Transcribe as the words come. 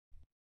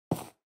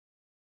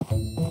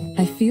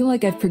I feel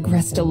like I've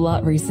progressed a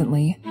lot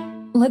recently.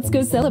 Let's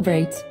go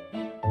celebrate.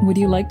 Would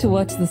you like to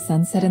watch the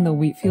sunset in the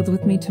wheat field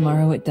with me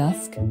tomorrow at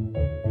dusk?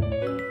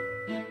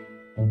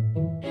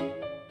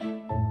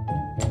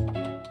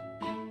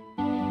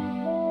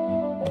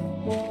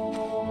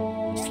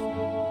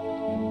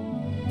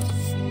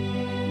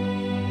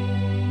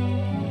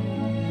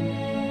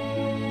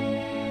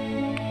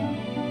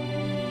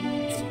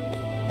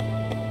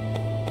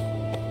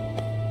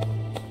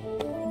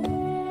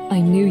 I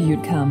knew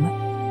you'd come.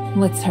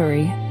 Let's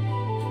hurry.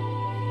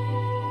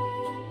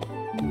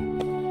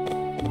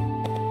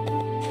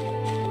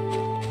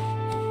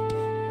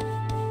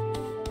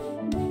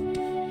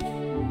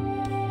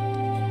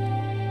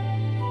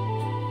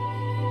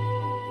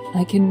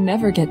 I can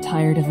never get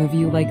tired of a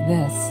view like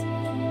this.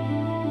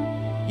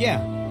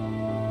 Yeah.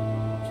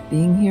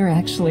 Being here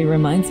actually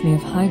reminds me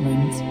of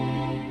Highland.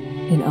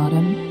 In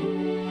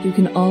autumn, you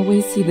can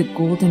always see the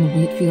golden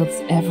wheat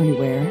fields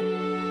everywhere.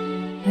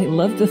 I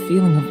love the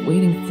feeling of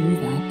wading through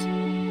that.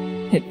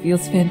 It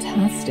feels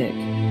fantastic.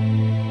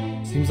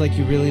 Seems like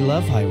you really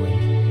love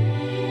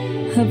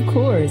Highwind. Of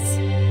course.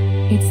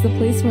 It's the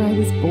place where I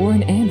was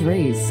born and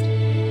raised.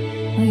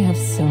 I have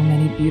so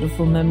many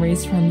beautiful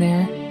memories from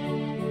there.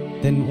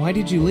 Then why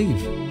did you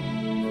leave?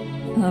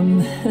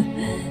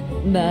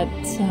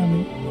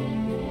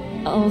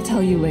 I'll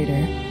tell you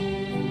later.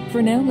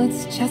 For now,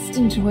 let's just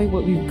enjoy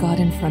what we've got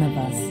in front of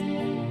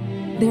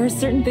us. There are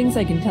certain things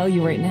I can tell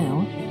you right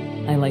now.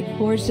 I like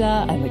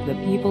Portia, I like the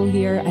people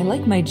here, I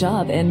like my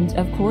job, and,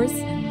 of course,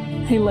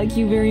 I like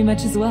you very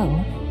much as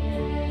well.